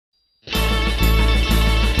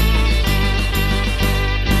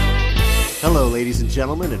Hello, ladies and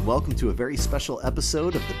gentlemen, and welcome to a very special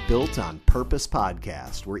episode of the Built on Purpose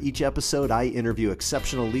podcast, where each episode I interview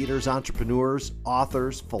exceptional leaders, entrepreneurs,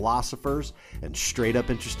 authors, philosophers, and straight-up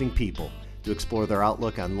interesting people to explore their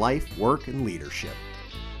outlook on life, work, and leadership.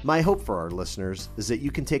 My hope for our listeners is that you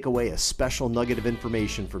can take away a special nugget of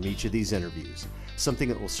information from each of these interviews, something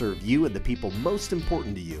that will serve you and the people most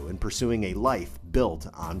important to you in pursuing a life built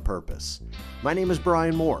on purpose. My name is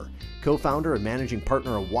Brian Moore, co-founder and managing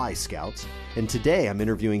partner of Y Scouts, and today I'm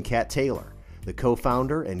interviewing Kat Taylor, the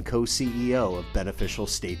co-founder and co-CEO of Beneficial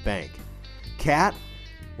State Bank. Kat,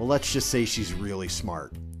 well, let's just say she's really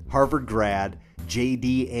smart. Harvard grad,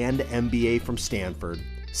 JD and MBA from Stanford,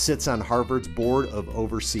 sits on Harvard's Board of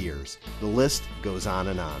Overseers. The list goes on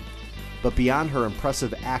and on. But beyond her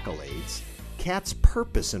impressive accolades, Kat's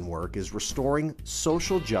purpose in work is restoring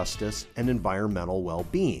social justice and environmental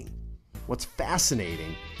well-being. What's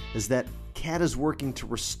fascinating is that Kat is working to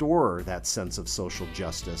restore that sense of social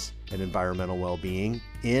justice and environmental well-being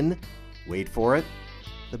in, wait for it,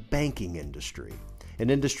 the banking industry, an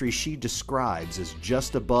industry she describes as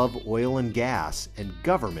just above oil and gas and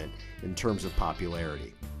government in terms of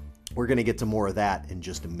popularity. We're going to get to more of that in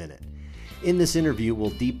just a minute. In this interview, we'll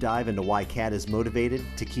deep dive into why Kat is motivated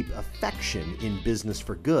to keep affection in business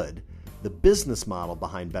for good, the business model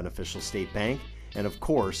behind Beneficial State Bank, and of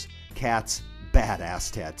course, Kat's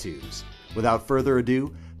badass tattoos. Without further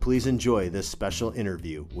ado, please enjoy this special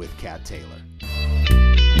interview with Kat Taylor.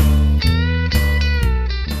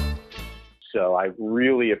 So I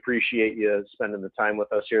really appreciate you spending the time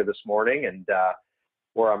with us here this morning, and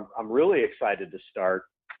where I'm really excited to start.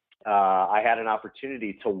 I had an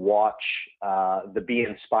opportunity to watch the Be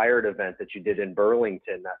Inspired event that you did in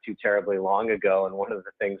Burlington not too terribly long ago, and one of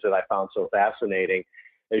the things that I found so fascinating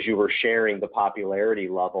as you were sharing the popularity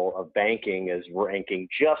level of banking is ranking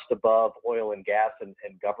just above oil and gas and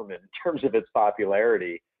government in terms of its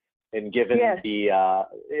popularity. And given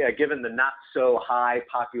given the not so high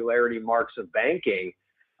popularity marks of banking,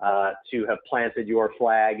 to have planted your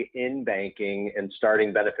flag in banking and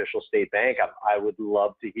starting Beneficial State Bank, I would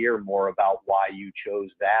love to hear more about why you chose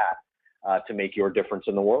that to make your difference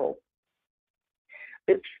in the world.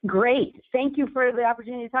 It's great. Thank you for the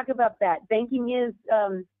opportunity to talk about that. Banking is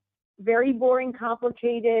very boring,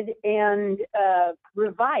 complicated, and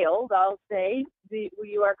reviled, I'll say.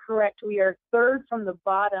 You are correct. We are third from the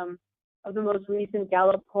bottom of the most recent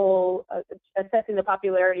Gallup poll assessing the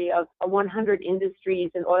popularity of 100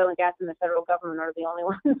 industries, and oil and gas and the federal government are the only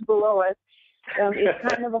ones below us.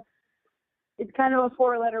 It's kind of a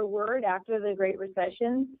four-letter word after the Great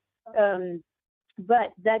Recession,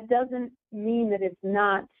 but that doesn't mean that it's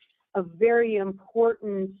not a very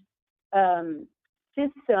important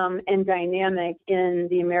system and dynamic in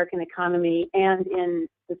the American economy and in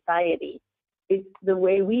society. The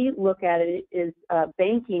way we look at it is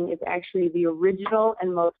banking is actually the original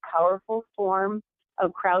and most powerful form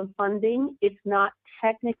of crowdfunding. It's not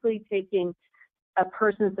technically taking a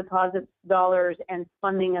person's deposit dollars and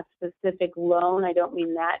funding a specific loan. I don't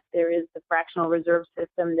mean that. There is the fractional reserve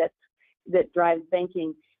system that drives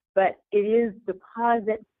banking, but it is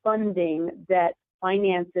deposit funding that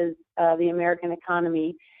finances the American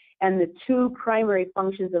economy. And the two primary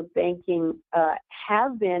functions of banking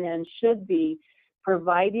have been and should be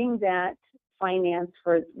providing that finance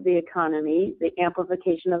for the economy, the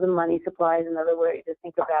amplification of the money supply is another way to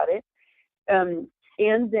think about it,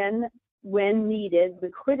 and then, when needed,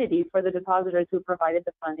 liquidity for the depositors who provided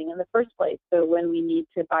the funding in the first place. So when we need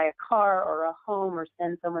to buy a car or a home or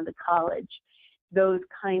send someone to college, those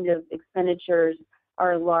kind of expenditures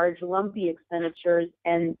are large, lumpy expenditures,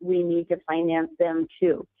 and we need to finance them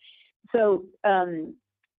too. So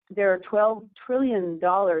there are $12 trillion,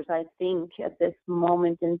 I think, at this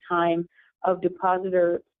moment in time of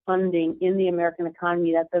depositor funding in the American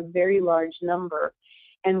economy. That's a very large number.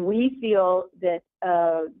 And we feel that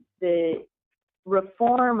the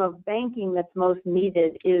reform of banking that's most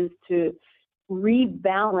needed is to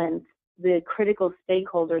rebalance the critical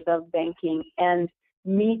stakeholders of banking and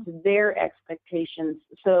meet their expectations.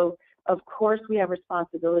 So, of course, we have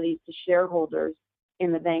responsibilities to shareholders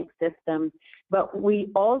in the bank system, but we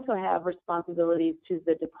also have responsibilities to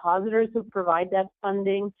the depositors who provide that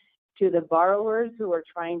funding, to the borrowers who are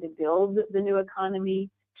trying to build the new economy,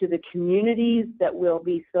 to the communities that will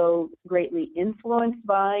be so greatly influenced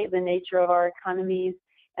by the nature of our economies,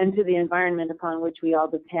 and to the environment upon which we all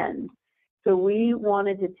depend. So we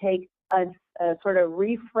wanted to take a sort of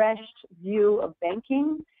refreshed view of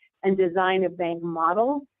banking and design a bank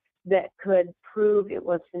model that could prove it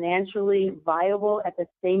was financially viable at the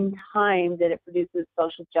same time that it produces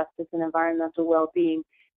social justice and environmental well-being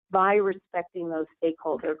by respecting those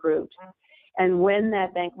stakeholder groups. And when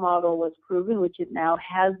that bank model was proven, which it now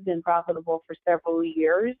has been profitable for several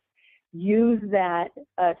years, use that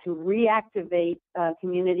to reactivate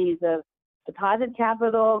communities of deposit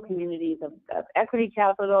capital, communities of equity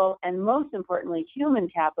capital, and most importantly, human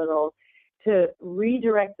capital, to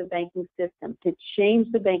redirect the banking system, to change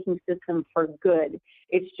the banking system for good.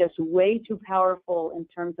 It's just way too powerful in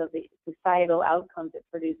terms of the societal outcomes it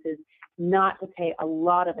produces not to pay a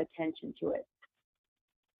lot of attention to it.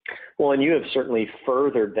 Well, and you have certainly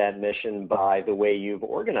furthered that mission by the way you've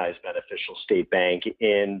organized Beneficial State Bank,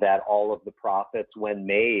 in that all of the profits, when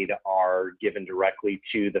made, are given directly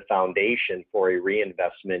to the foundation for a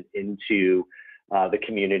reinvestment into the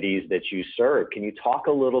communities that you serve. Can you talk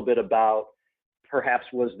a little bit about, perhaps,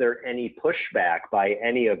 was there any pushback by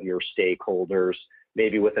any of your stakeholders,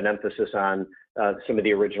 maybe with an emphasis on some of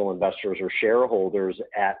the original investors or shareholders,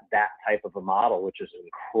 at that type of a model, which is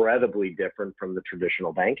incredibly different from the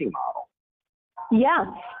traditional banking model?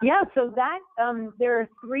 Yeah. So that there are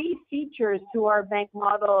three features to our bank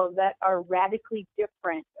model that are radically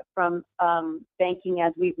different from banking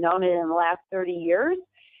as we've known it in the last 30 years.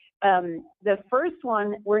 The first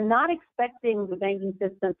one, we're not expecting the banking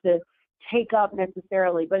system to take up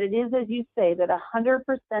necessarily, but it is, as you say, that 100%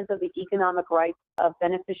 of the economic rights of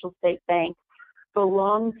Beneficial State Bank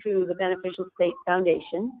belong to the Beneficial State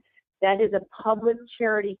Foundation. That is a public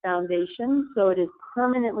charity foundation, so it is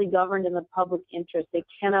permanently governed in the public interest. It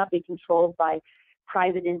cannot be controlled by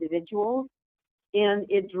private individuals, and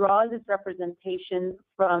it draws its representation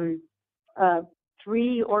from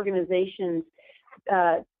three organizations.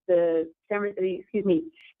 The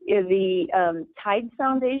Tides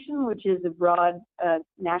Foundation, which is a broad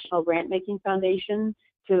national grant-making foundation,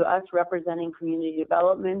 to us representing community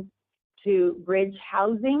development, to Bridge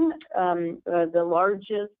Housing, the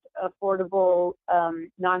largest affordable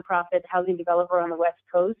nonprofit housing developer on the West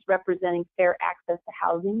Coast, representing fair access to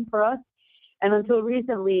housing for us, and until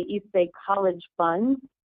recently, East Bay College Fund,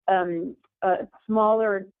 a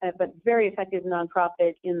smaller but very effective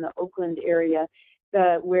nonprofit in the Oakland area,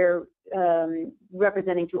 where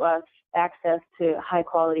representing to us access to high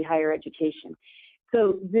quality higher education.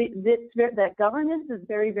 So that governance is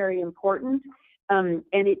very, very important, and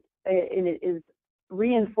it is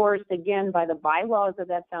reinforced again by the bylaws of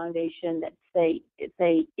that foundation that say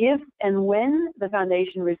if and when the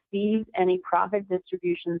foundation receives any profit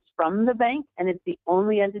distributions from the bank, and it's the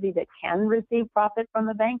only entity that can receive profit from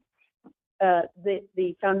the bank,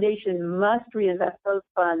 the foundation must reinvest those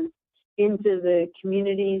funds into the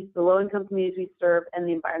communities, the low-income communities we serve, and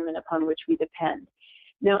the environment upon which we depend.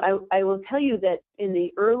 Now, I will tell you that in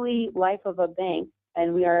the early life of a bank,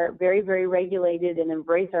 and we are very, very regulated and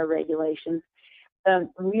embrace our regulations,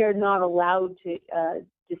 we are not allowed to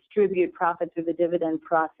distribute profit through the dividend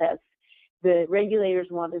process. The regulators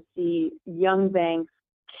want to see young banks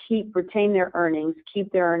retain their earnings,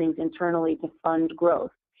 keep their earnings internally to fund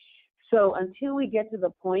growth. So until we get to the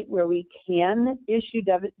point where we can issue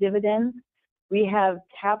dividends, we have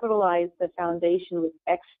capitalized the foundation with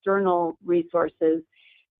external resources,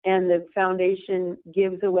 and the foundation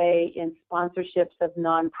gives away in sponsorships of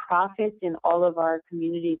nonprofits in all of our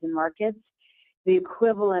communities and markets the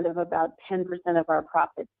equivalent of about 10% of our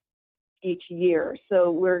profits each year.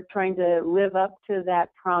 So we're trying to live up to that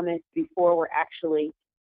promise before we're actually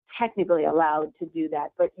technically allowed to do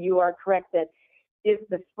that. But you are correct that if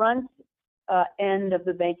the front end of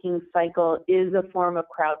the banking cycle is a form of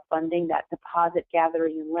crowdfunding, that deposit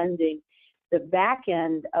gathering and lending, the back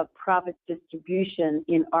end of profit distribution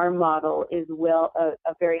in our model is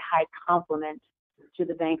a very high complement to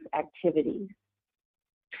the bank's activities.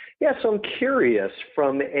 Yeah, so I'm curious,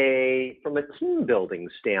 from a team building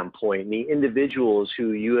standpoint, the individuals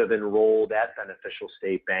who you have enrolled at Beneficial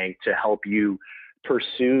State Bank to help you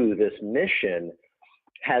pursue this mission,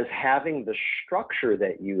 has having the structure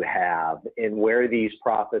that you have and where these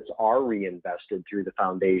profits are reinvested through the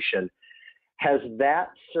foundation, has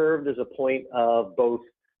that served as a point of both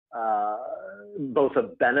a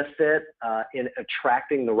benefit in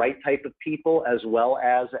attracting the right type of people, as well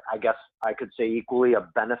as, I guess I could say equally, a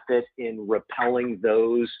benefit in repelling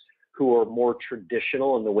those who are more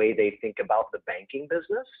traditional in the way they think about the banking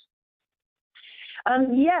business?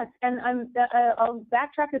 Yes, and I'll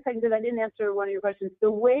backtrack a second because I didn't answer one of your questions.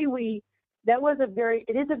 The way it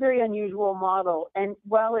is a very unusual model, and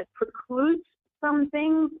while it precludes some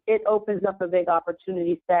things, it opens up a big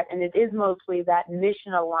opportunity set, and it is mostly that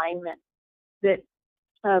mission alignment that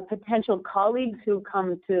potential colleagues who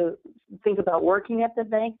come to think about working at the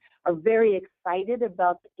bank are very excited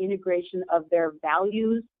about the integration of their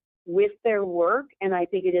values with their work, and I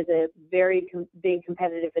think it is a very big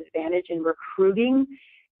competitive advantage in recruiting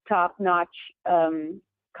top-notch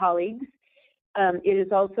colleagues. It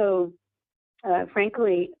is also,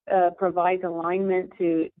 frankly, provides alignment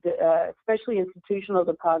to especially institutional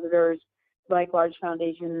depositors like large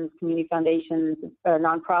foundations, community foundations,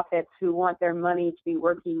 nonprofits who want their money to be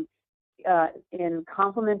working in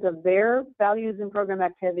complement of their values and program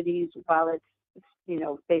activities while it's,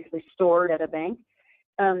 basically stored at a bank.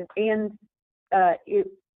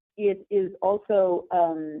 It is also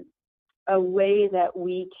a way that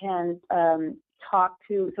we can talk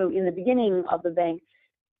to. So in the beginning of the bank,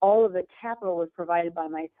 all of the capital was provided by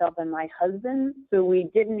myself and my husband, so we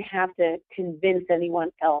didn't have to convince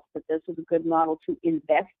anyone else that this was a good model to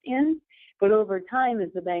invest in. But over time, as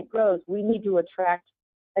the bank grows, we need to attract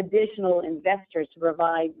additional investors to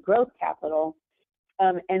provide growth capital.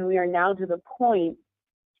 And we are now to the point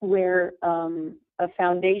where a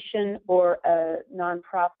foundation or a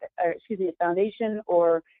nonprofit, a foundation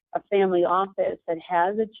or a family office that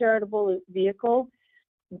has a charitable vehicle.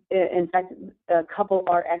 In fact, a couple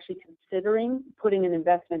are actually considering putting an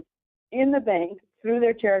investment in the bank through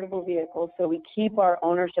their charitable vehicle, so we keep our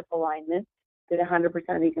ownership alignment that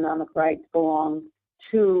 100% of economic rights belong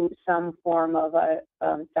to some form of a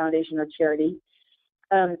foundation or charity.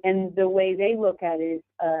 And the way they look at it is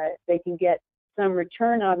they can get some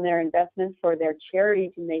return on their investments for their charity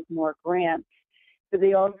to make more grants, but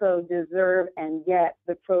they also deserve and get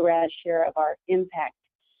the pro rata share of our impact.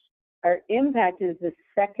 Our impact is the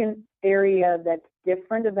second area that's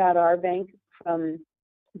different about our bank from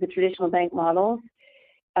the traditional bank models.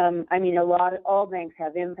 All banks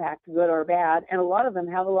have impact, good or bad, and a lot of them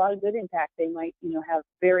have a lot of good impact. They might, have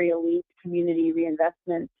very elite community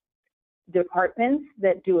reinvestment departments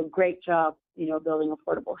that do a great job, building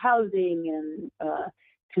affordable housing and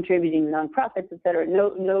contributing nonprofits, et cetera.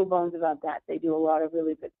 No bones about that. They do a lot of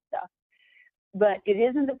really good stuff. But it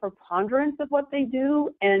isn't the preponderance of what they do,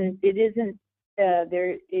 and it isn't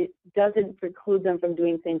it doesn't preclude them from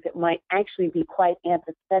doing things that might actually be quite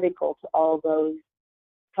antithetical to all those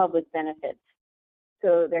public benefits.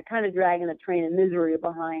 So they're kind of dragging a train of misery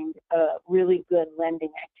behind really good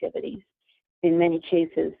lending activities in many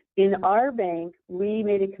cases. In our bank, we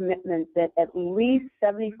made a commitment that at least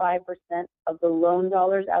 75% of the loan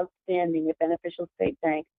dollars outstanding at Beneficial State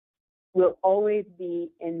Bank will always be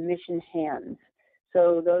in mission hands.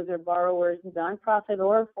 So those are borrowers, nonprofit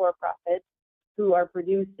or for-profit, who are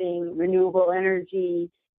producing renewable energy,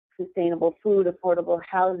 sustainable food, affordable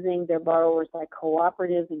housing. They're borrowers like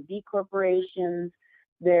cooperatives and B corporations.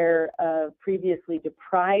 They're previously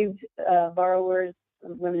deprived borrowers,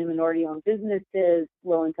 women and minority-owned businesses,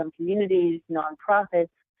 low-income communities, nonprofits.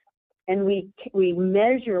 And we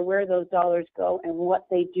measure where those dollars go and what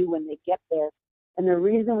they do when they get there. And the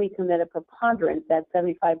reason we commit a preponderance, that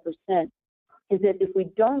 75%, is that if we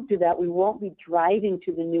don't do that, we won't be driving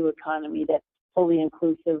to the new economy that's fully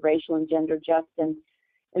inclusive, racial and gender just, and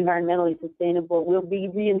environmentally sustainable. We'll be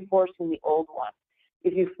reinforcing the old one.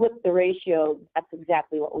 If you flip the ratio, that's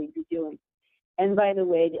exactly what we'd be doing. And by the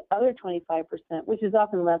way, the other 25%, which is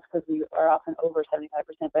often less because we are often over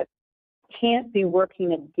 75%, but can't be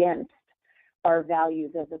working against our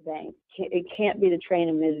values as a bank. It can't be the train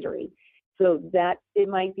of misery. So that it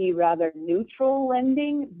might be rather neutral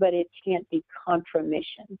lending, but it can't be contra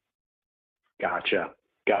mission. Gotcha.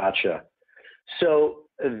 So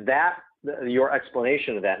that your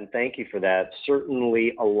explanation of that, and thank you for that,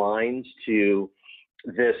 certainly aligns to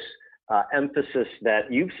this emphasis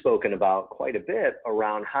that you've spoken about quite a bit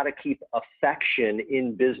around how to keep affection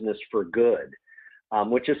in business for good,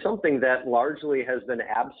 which is something that largely has been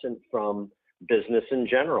absent from business in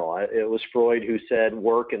general. It was Freud who said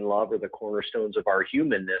work and love are the cornerstones of our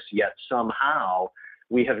humanness, yet somehow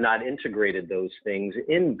we have not integrated those things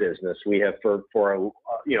in business. We have for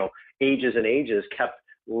ages and ages kept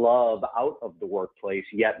love out of the workplace,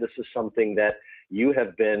 yet this is something that you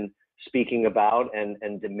have been speaking about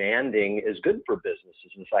and demanding is good for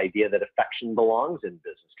businesses, this idea that affection belongs in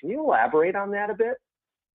business. Can you elaborate on that a bit?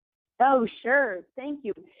 Oh, sure. Thank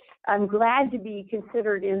you. I'm glad to be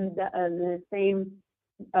considered in the same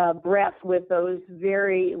breath with those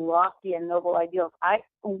very lofty and noble ideals.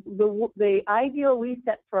 The ideal we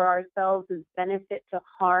set for ourselves is benefit to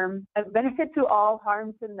all,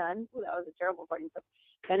 harm to none. Ooh, that was a terrible wording.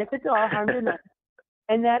 Benefit to all, harm to none.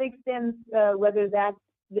 And that extends whether that's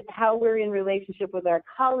how we're in relationship with our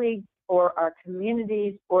colleagues or our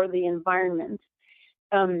communities or the environment.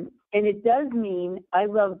 And it does mean, I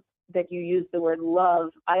love that you use the word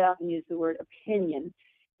love. I often use the word opinion.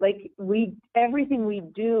 Like everything we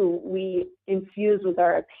do, we infuse with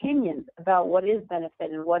our opinions about what is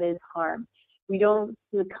benefit and what is harm. we don't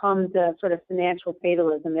succumb to sort of financial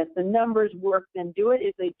fatalism. If the numbers work, then do it.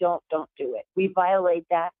 If they don't do it. We violate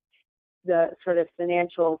the sort of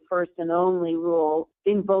financial first and only rule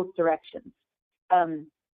in both directions.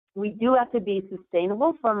 We do have to be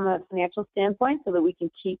sustainable from a financial standpoint so that we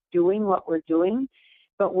can keep doing what we're doing,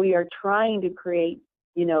 but we are trying to create,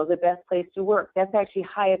 the best place to work. That's actually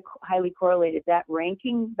highly correlated. That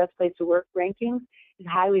ranking, best place to work ranking, is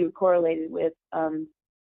highly correlated with outsized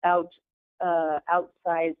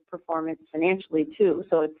performance financially too.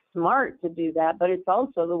 So it's smart to do that, but it's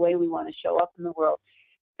also the way we want to show up in the world.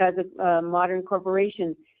 As a modern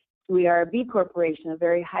corporation, we are a B corporation, a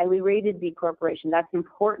very highly rated B corporation. That's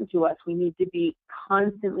important to us. We need to be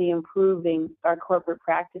constantly improving our corporate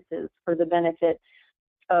practices for the benefit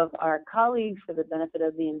of our colleagues, for the benefit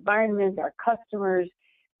of the environment, our customers.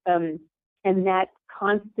 And that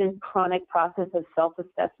constant chronic process of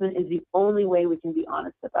self-assessment is the only way we can be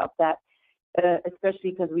honest about that,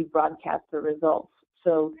 especially because we broadcast the results.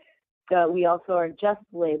 So we also are just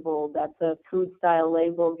labeled. That's a food style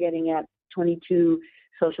label getting at 22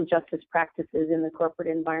 social justice practices in the corporate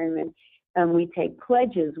environment. And we take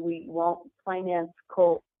pledges. We won't finance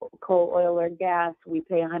coal, oil, or gas. We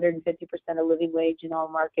pay 150% of living wage in all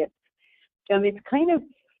markets. It's kind of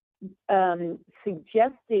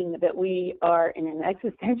suggesting that we are, in an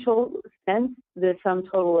existential sense, the sum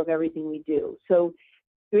total of everything we do. So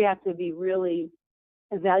we have to be really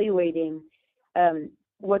evaluating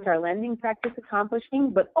what's our lending practice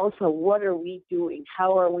accomplishing, but also what are we doing?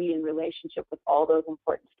 How are we in relationship with all those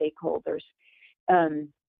important stakeholders?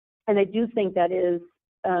 And I do think that is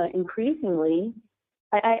increasingly,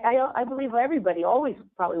 I believe everybody always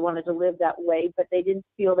probably wanted to live that way, but they didn't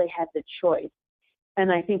feel they had the choice.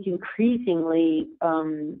 And I think increasingly,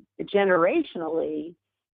 generationally,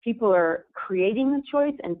 people are creating the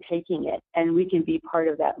choice and taking it, and we can be part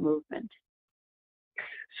of that movement.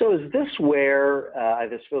 So is this where,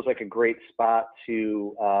 this feels like a great spot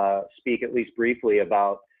to speak at least briefly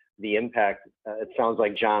about the impact it sounds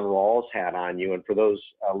like John Rawls had on you. And for those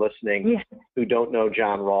listening who don't know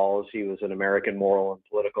John Rawls, he was an American moral and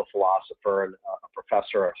political philosopher and a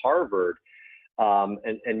professor at Harvard.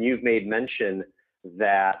 And you've made mention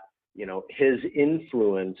that, his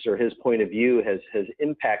influence or his point of view has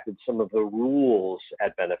impacted some of the rules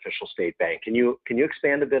at Beneficial State Bank. Can you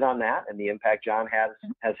expand a bit on that and the impact John has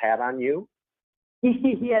had on you?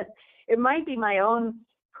 Yes, it might be my own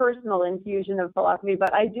personal infusion of philosophy,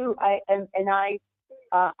 but I'm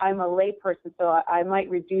a layperson, so I might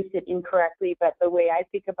reduce it incorrectly, but the way I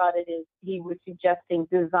think about it is he was suggesting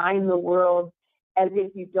design the world as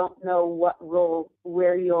if you don't know what role,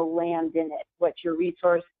 where you'll land in it, what your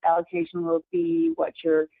resource allocation will be, what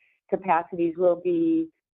your capacities will be,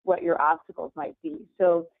 what your obstacles might be.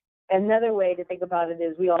 So another way to think about it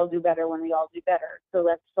is we all do better when we all do better. So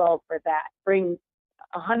let's solve for that. Bring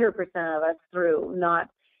 100% of us through, not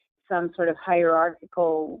some sort of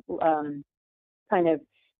hierarchical kind of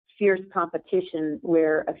fierce competition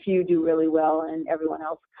where a few do really well and everyone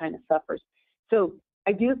else kind of suffers. So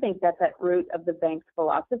I do think that's at root of the bank's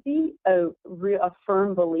philosophy, a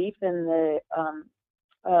firm belief in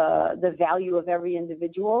the value of every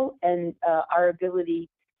individual and our ability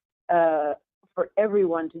for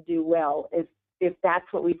everyone to do well if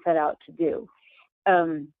that's what we set out to do.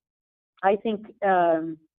 I think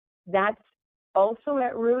that's also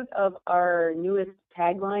at root of our newest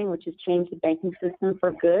tagline, which is change the banking system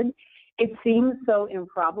for good. It seems so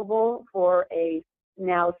improbable for a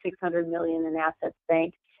now $600 million in assets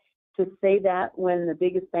bank to say that when the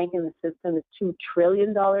biggest bank in the system is $2 trillion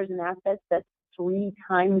in assets. That's 3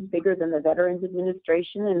 times bigger than the Veterans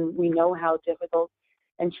Administration, and we know how difficult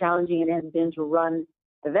and challenging it has been to run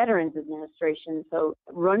the Veterans Administration. So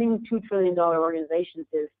running $2 trillion organizations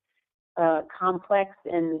is complex,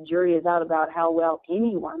 and the jury is out about how well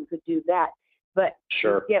anyone could do that. But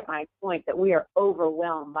you get my point that we are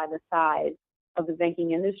overwhelmed by the size of the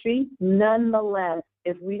banking industry. Nonetheless,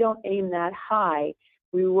 if we don't aim that high,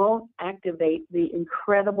 we won't activate the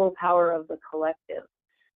incredible power of the collective.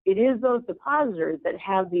 It is those depositors that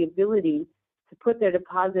have the ability to put their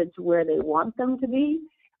deposits where they want them to be,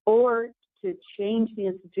 or to change the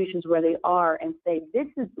institutions where they are and say, this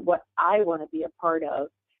is what I want to be a part of.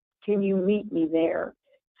 Can you meet me there?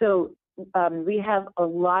 So we have a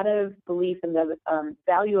lot of belief in the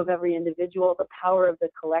value of every individual, the power of the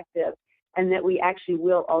collective, and that we actually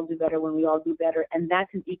will all do better when we all do better. And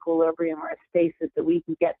that's an equilibrium or a stasis that we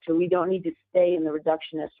can get to. We don't need to stay in the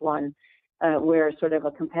reductionist one where sort of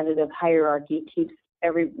a competitive hierarchy keeps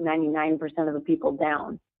every 99% of the people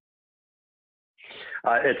down.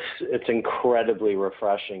 It's incredibly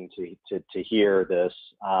refreshing to hear this.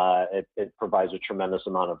 It provides a tremendous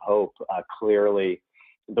amount of hope. Clearly,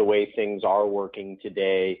 the way things are working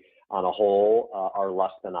today on a whole are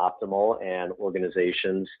less than optimal, and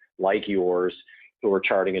organizations like yours who are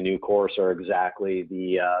charting a new course are exactly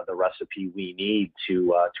the recipe we need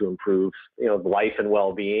to improve life and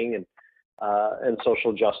well-being and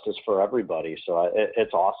social justice for everybody. So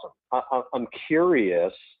it's awesome. I'm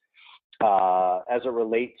curious. As it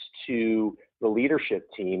relates to the leadership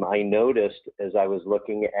team, I noticed as I was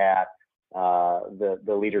looking at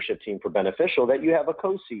the leadership team for Beneficial that you have a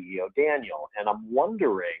co-CEO, Daniel, and I'm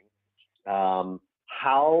wondering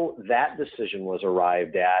how that decision was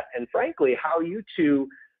arrived at, and frankly, how you two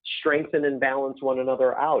strengthen and balance one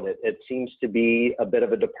another out. It seems to be a bit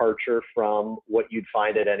of a departure from what you'd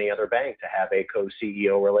find at any other bank to have a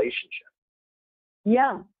co-CEO relationship.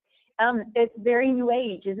 Yeah. It's very new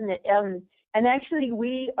age, isn't it? And actually,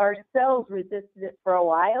 we ourselves resisted it for a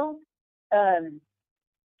while.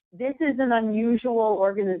 This is an unusual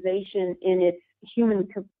organization in its human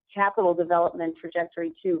capital development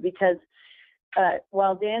trajectory, too, because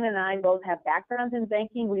while Dan and I both have backgrounds in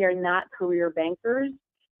banking, we are not career bankers.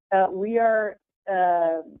 We are,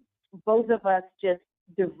 both of us, just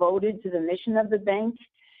devoted to the mission of the bank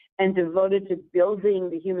and devoted to building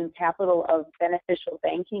the human capital of beneficial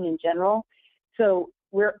banking in general. So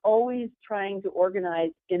we're always trying to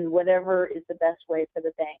organize in whatever is the best way for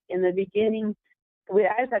the bank. In the beginning, I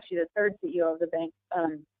was actually the third CEO of the bank,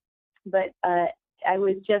 but I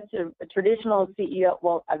was just a traditional CEO,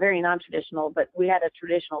 well, a very non-traditional, but we had a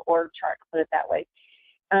traditional org chart, put it that way.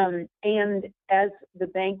 And as the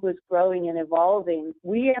bank was growing and evolving,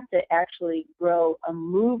 we have to actually grow a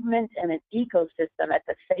movement and an ecosystem at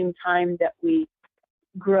the same time that we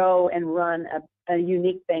grow and run a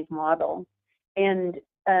unique bank model. And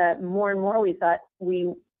more and more, we thought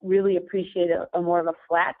we really appreciate a more of a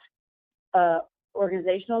flat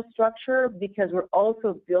organizational structure, because we're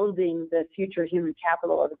also building the future human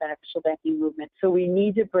capital of the beneficial banking movement. So we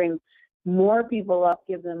need to bring more people up,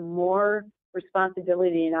 give them more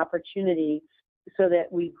responsibility and opportunity so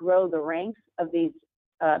that we grow the ranks of these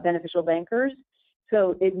beneficial bankers.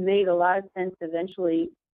 So it made a lot of sense eventually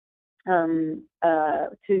to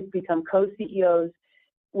become co-CEOs,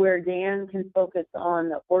 where Dan can focus on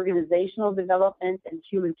the organizational development and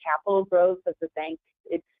human capital growth of the bank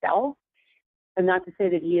itself. And not to say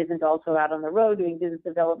that he isn't also out on the road doing business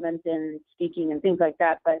development and speaking and things like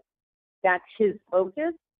that, but that's his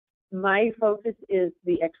focus. My focus is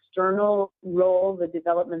the external role, the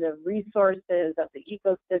development of resources, of the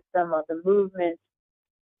ecosystem, of the movement,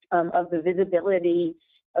 of the visibility,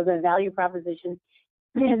 of the value proposition.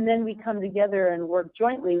 And then we come together and work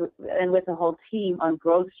jointly and with the whole team on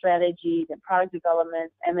growth strategies and product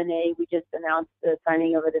development, M&A. We just announced the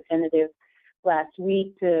signing of a definitive last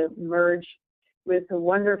week to merge with a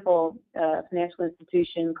wonderful financial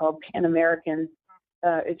institution called Pan American.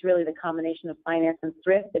 It's really the combination of finance and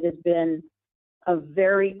thrift. It has been a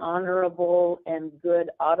very honorable and good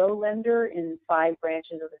auto lender in 5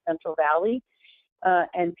 branches of the Central Valley,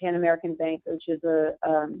 and Pan American Bank, which is a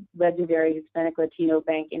legendary Hispanic Latino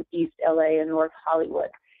bank in East LA and North Hollywood.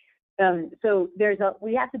 So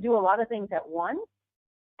we have to do a lot of things at once,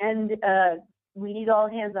 and we need all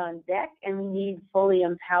hands on deck, and we need fully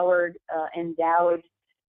empowered, endowed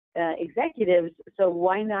executives. So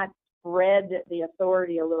why not spread the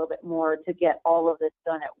authority a little bit more to get all of this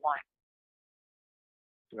done at once?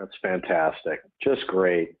 That's fantastic. Just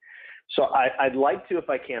great. So I'd like to, if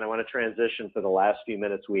I can, I want to transition for the last few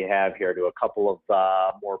minutes we have here to a couple of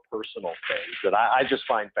more personal things that I just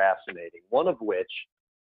find fascinating. One of which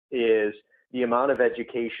is the amount of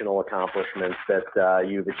educational accomplishments that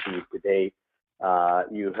you've achieved to date.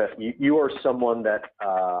 You are someone that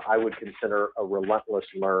I would consider a relentless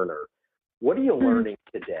learner. What are you learning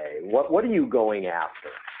today? What are you going after?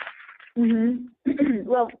 Mm-hmm.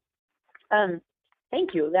 Well,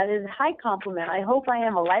 thank you. That is a high compliment. I hope I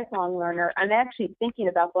am a lifelong learner. I'm actually thinking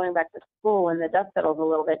about going back to school when the dust settles a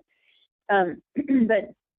little bit. But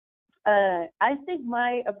I think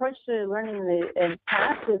my approach to learning in the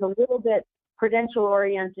past is a little bit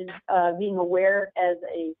credential-oriented, being aware as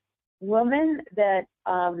a woman that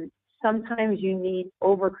sometimes you need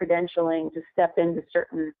over-credentialing to step into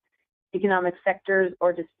certain economic sectors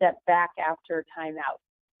or to step back after time out.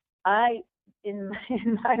 In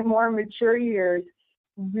my more mature years,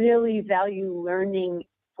 really value learning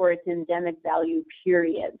for its endemic value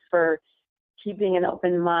period, for keeping an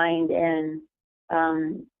open mind and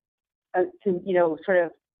sort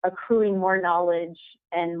of accruing more knowledge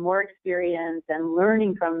and more experience and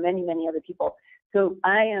learning from many, many other people. So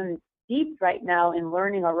I am steeped right now in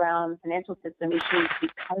learning around financial system issues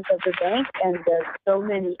because of the bank, and there's so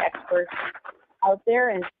many experts out there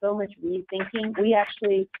and so much rethinking. We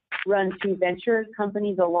actually run 2 venture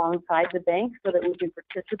companies alongside the bank so that we can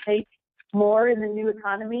participate more in the new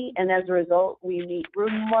economy. And as a result, we meet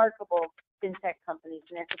remarkable fintech companies,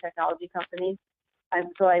 financial technology companies. And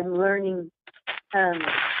so I'm learning, well,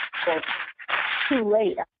 too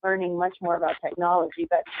late, I'm learning much more about technology,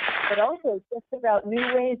 but also just about new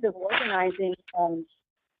ways of organizing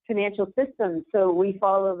financial systems. So we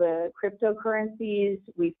follow the cryptocurrencies,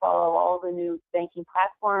 we follow all the new banking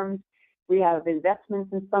platforms, we have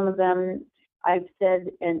investments in some of them. I've said,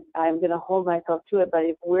 and I'm going to hold myself to it, but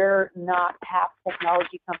if we're not half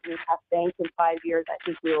technology companies, half banks in 5 years, I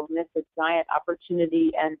think we will miss a giant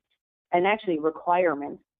opportunity and actually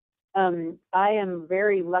requirements. I am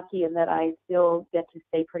very lucky in that I still get to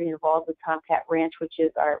stay pretty involved with Tomcat Ranch, which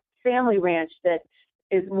is our family ranch that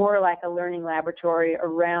is more like a learning laboratory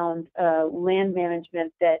around land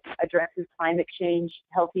management that addresses climate change,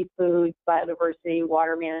 healthy food, biodiversity,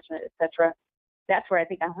 water management, etc. That's where I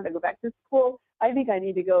think I want to go back to school. I think I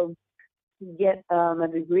need to go get a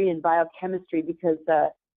degree in biochemistry because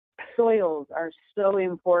soils are so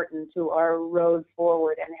important to our road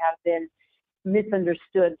forward and have been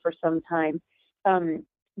misunderstood for some time.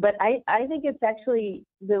 But I think it's actually,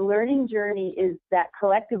 the learning journey is that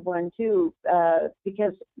collective one too,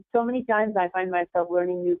 because so many times I find myself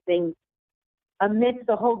learning new things amidst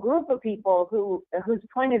a whole group of people whose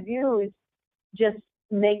point of view is just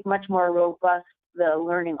make much more robust the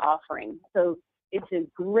learning offering. So it's a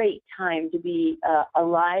great time to be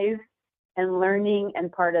alive and learning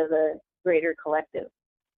and part of the greater collective.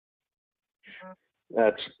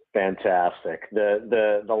 That's fantastic.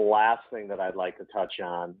 The last thing that I'd like to touch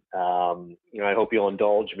on, I hope you'll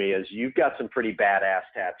indulge me, is you've got some pretty badass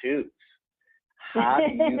tattoos. How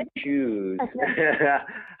do you choose?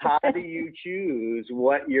 How do you choose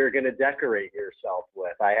what you're going to decorate yourself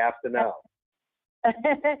with? I have to know.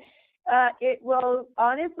 Well,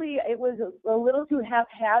 honestly, it was a little too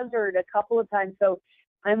haphazard a couple of times. So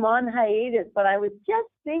I'm on hiatus, but I was just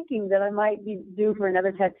thinking that I might be due for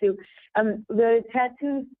another tattoo. The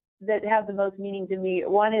tattoos that have the most meaning to me,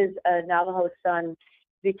 one is a Navajo sun,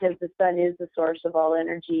 because the sun is the source of all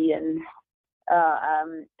energy, and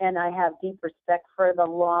I have deep respect for the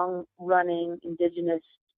long-running indigenous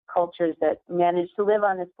cultures that managed to live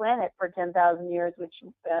on this planet for 10,000 years, which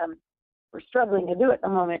we're struggling to do at the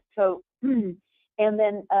moment. So, and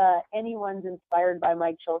then anyone's inspired by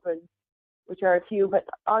my children, which are a few. But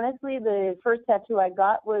honestly, the first tattoo I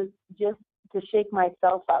got was just to shake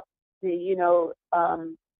myself up, to,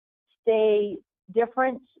 stay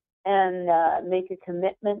different and make a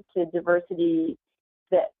commitment to diversity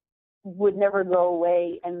that would never go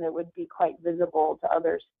away and that would be quite visible to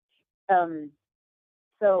others.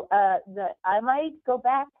 So I might go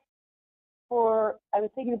back I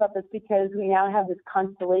was thinking about this because we now have this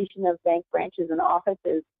constellation of bank branches and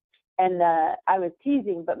offices. And I was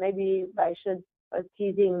teasing, but maybe I was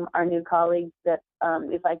teasing our new colleagues that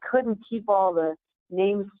if I couldn't keep all the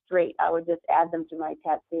names straight, I would just add them to my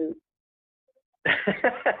tattoos.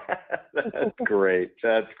 That's great.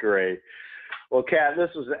 That's great. Well, Kat, this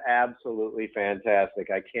was absolutely fantastic.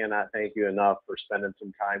 I cannot thank you enough for spending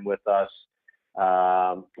some time with us.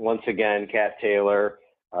 Once again, Kat Taylor,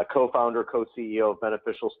 co-founder, co-CEO of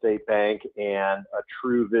Beneficial State Bank, and a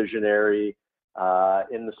true visionary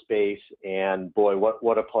in the space. And boy,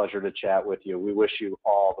 what a pleasure to chat with you. We wish you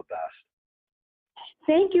all the best.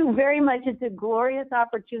 Thank you very much. It's a glorious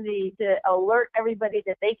opportunity to alert everybody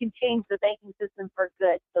that they can change the banking system for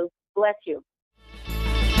good. So bless you.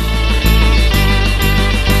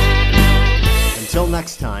 Until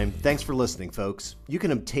next time, thanks for listening, folks. You can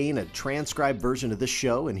obtain a transcribed version of this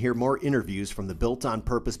show and hear more interviews from the Built on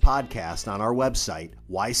Purpose podcast on our website,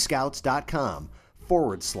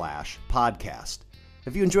 yscouts.com/podcast.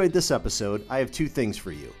 If you enjoyed this episode, I have 2 things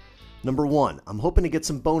for you. Number 1, I'm hoping to get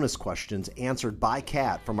some bonus questions answered by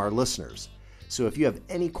Kat from our listeners. So if you have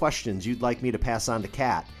any questions you'd like me to pass on to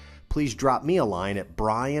Kat, please drop me a line at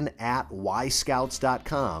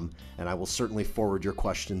brian@yscouts.com, and I will certainly forward your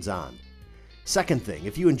questions on. Second thing,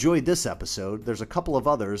 if you enjoyed this episode, there's a couple of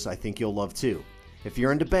others I think you'll love too. If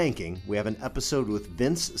you're into banking, we have an episode with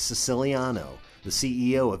Vince Siciliano, the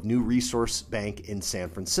CEO of New Resource Bank in San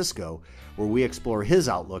Francisco, where we explore his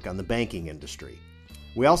outlook on the banking industry.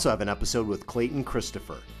 We also have an episode with Clayton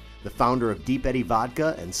Christopher, the founder of Deep Eddy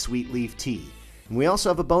Vodka and Sweet Leaf Tea. And we also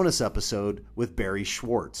have a bonus episode with Barry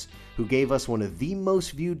Schwartz, who gave us one of the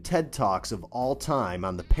most viewed TED Talks of all time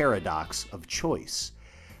on the paradox of choice.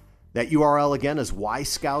 That URL again is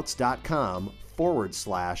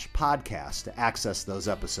yscouts.com/podcast to access those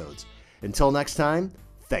episodes. Until next time,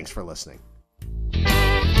 thanks for listening.